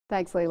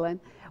Thanks, Leland.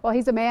 Well,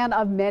 he's a man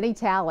of many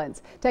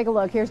talents. Take a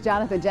look. Here's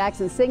Jonathan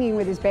Jackson singing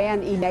with his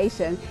band,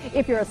 Enation.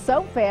 If you're a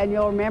soap fan,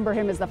 you'll remember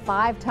him as the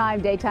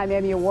 5-time Daytime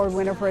Emmy Award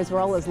winner for his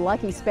role as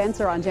Lucky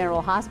Spencer on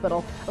General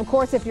Hospital. Of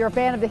course, if you're a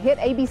fan of the hit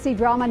ABC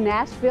drama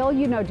Nashville,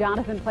 you know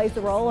Jonathan plays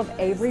the role of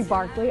Avery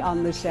Barkley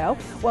on the show.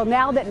 Well,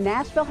 now that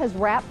Nashville has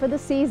wrapped for the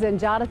season,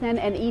 Jonathan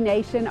and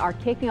Enation are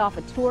kicking off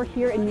a tour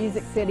here in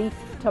Music City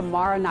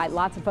tomorrow night.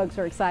 Lots of folks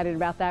are excited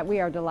about that.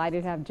 We are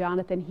delighted to have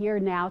Jonathan here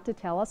now to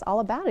tell us all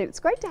about it. It's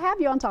great to have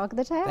you on Talk of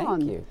the Town.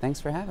 Thank you. Thanks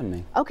for having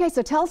me. Okay,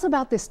 so tell us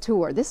about this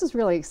tour. This is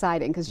really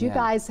exciting because you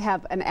guys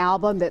have an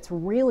album that's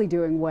really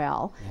doing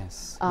well.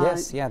 Yes.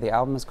 The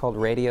album is called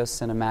Radio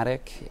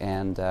Cinematic,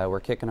 and we're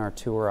kicking our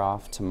tour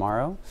off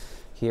tomorrow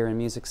here in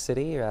Music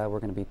City. We're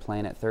going to be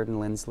playing at 3rd and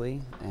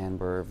Lindsley, and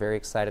we're very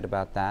excited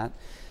about that.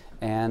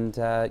 And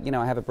you know,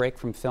 I have a break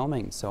from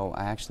filming, so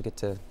I actually get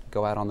to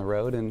go out on the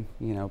road and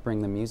bring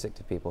the music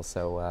to people.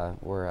 So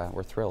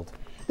we're thrilled.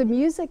 The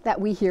music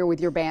that we hear with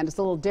your band is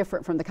a little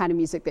different from the kind of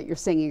music that you're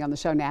singing on the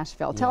show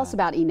Nashville. Tell us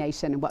about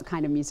Enation and what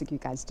kind of music you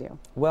guys do.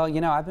 Well,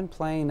 I've been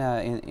playing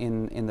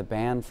in the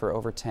band for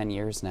over 10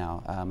 years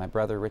now. My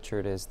brother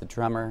Richard is the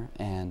drummer,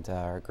 and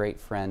our great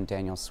friend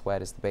Daniel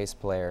Sweat is the bass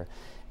player.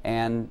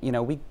 And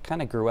we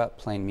kind of grew up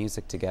playing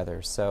music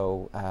together,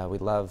 so we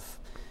love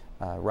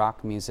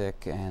rock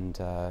music, and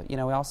we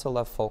also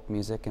love folk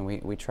music, and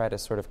we try to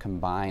sort of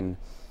combine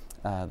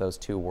those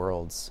two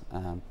worlds.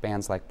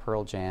 Bands like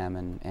Pearl Jam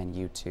and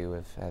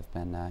U2 have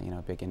been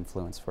a big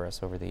influence for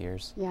us over the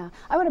years. Yeah,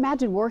 I would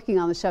imagine working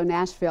on the show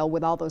Nashville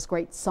with all those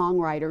great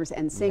songwriters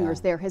and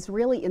singers there has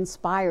really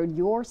inspired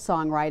your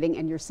songwriting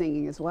and your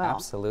singing as well.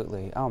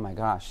 Absolutely. Oh my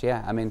gosh,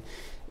 yeah. I mean,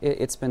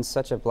 it's been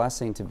such a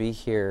blessing to be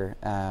here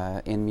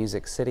in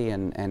Music City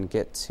and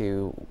get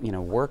to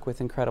work with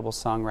incredible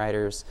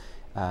songwriters,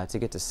 to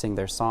get to sing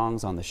their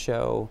songs on the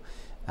show,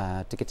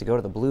 to get to go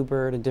to the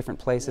Bluebird in different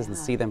places and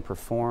see them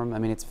perform. I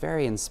mean, it's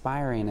very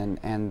inspiring,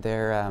 and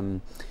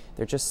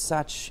they're just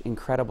such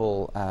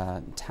incredible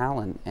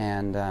talent,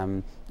 and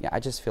I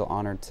just feel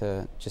honored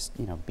to just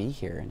be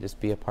here and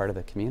just be a part of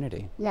the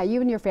community. Yeah, you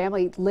and your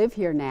family live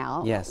here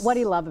now. Yes. What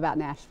do you love about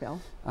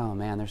Nashville? Oh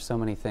man, there's so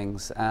many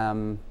things.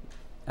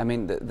 I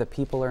mean, the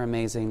people are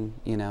amazing.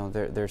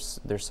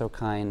 They're so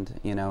kind,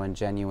 and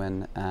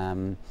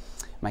genuine.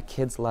 My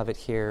kids love it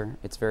here.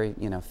 It's very,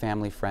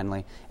 family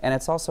friendly, and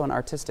it's also an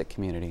artistic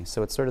community.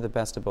 So it's sort of the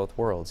best of both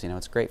worlds.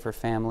 It's great for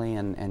family,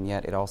 and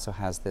yet it also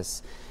has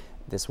this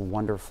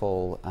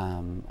wonderful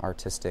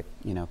artistic,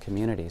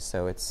 community.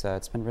 So it's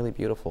been really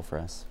beautiful for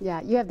us.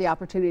 Yeah, you have the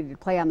opportunity to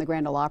play on the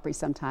Grand Ole Opry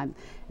sometime.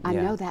 I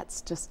know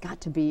that's just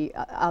got to be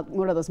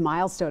one of those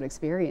milestone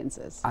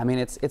experiences. I mean,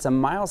 it's a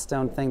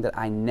milestone thing that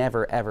I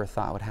never ever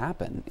thought would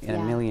happen in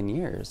a million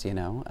years.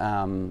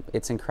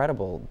 It's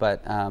incredible,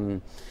 but.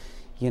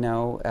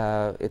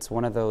 It's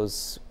one of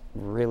those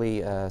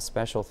really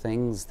special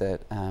things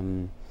that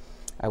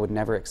I would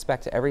never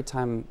expect. Every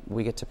time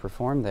we get to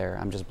perform there,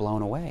 I'm just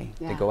blown away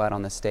to go out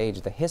on the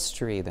stage. The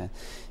history, the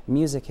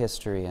music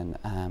history,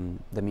 and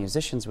the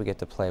musicians we get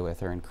to play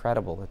with are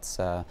incredible. It's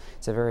a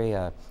very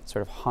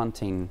sort of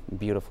haunting,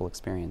 beautiful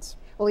experience.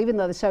 Well, even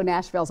though the show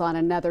Nashville's on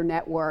another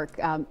network,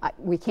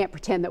 we can't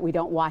pretend that we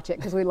don't watch it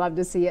because we love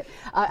to see it.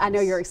 I know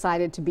you're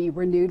excited to be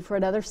renewed for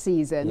another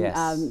season.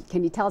 Yes.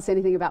 Can you tell us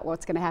anything about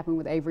what's going to happen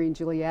with Avery and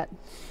Juliet?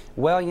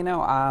 Well,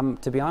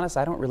 to be honest,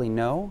 I don't really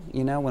know.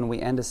 When we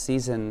end a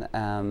season,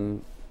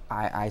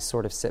 I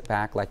sort of sit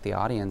back like the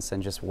audience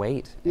and just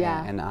wait.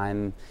 Yeah. And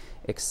I'm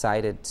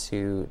excited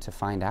to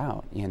find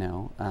out.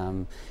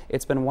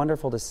 It's been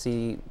wonderful to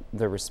see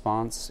the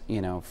response,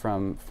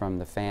 from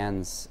the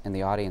fans and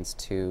the audience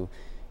to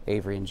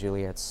Avery and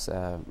Juliet's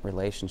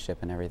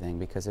relationship and everything,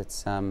 because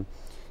it's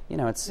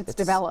it's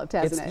developed,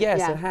 hasn't it?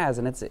 Yes, it has,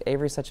 and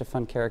Avery's such a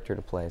fun character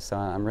to play. So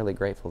I'm really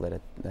grateful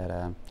that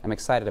I'm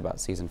excited about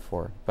season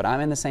 4. But I'm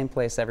in the same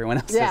place everyone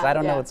else is. I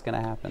don't know what's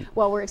going to happen.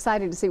 Well, we're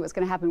excited to see what's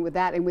going to happen with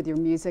that and with your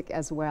music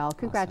as well.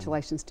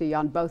 Congratulations to you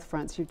on both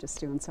fronts. You're just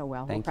doing so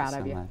well. We're proud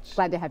of you.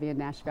 Glad to have you in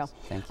Nashville.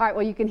 Thank you. All right.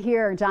 Well, you can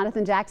hear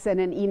Jonathan Jackson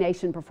and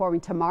Enation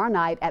performing tomorrow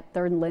night at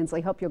 3rd and Lindsley.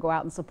 Hope you'll go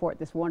out and support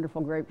this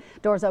wonderful group.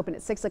 Doors open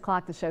at 6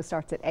 o'clock. The show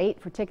starts at 8.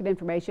 For ticket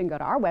information, go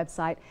to our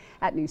website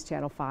at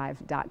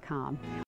newschannel5.com.